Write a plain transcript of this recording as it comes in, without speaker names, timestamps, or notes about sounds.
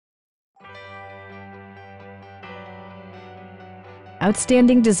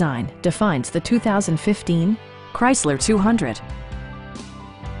Outstanding design defines the 2015 Chrysler 200.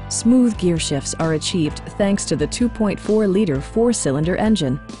 Smooth gear shifts are achieved thanks to the 2.4-liter four-cylinder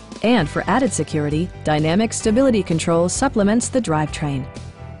engine. And for added security, dynamic stability control supplements the drivetrain.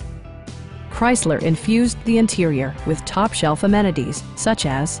 Chrysler infused the interior with top-shelf amenities such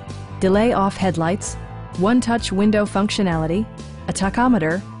as delay-off headlights, one-touch window functionality, a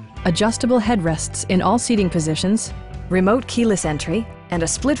tachometer, adjustable headrests in all seating positions, remote keyless entry, and a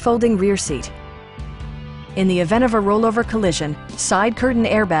split-folding rear seat. In the event of a rollover collision, side curtain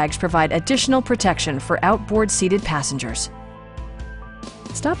airbags provide additional protection for outboard seated passengers.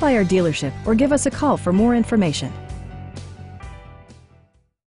 Stop by our dealership or give us a call for more information.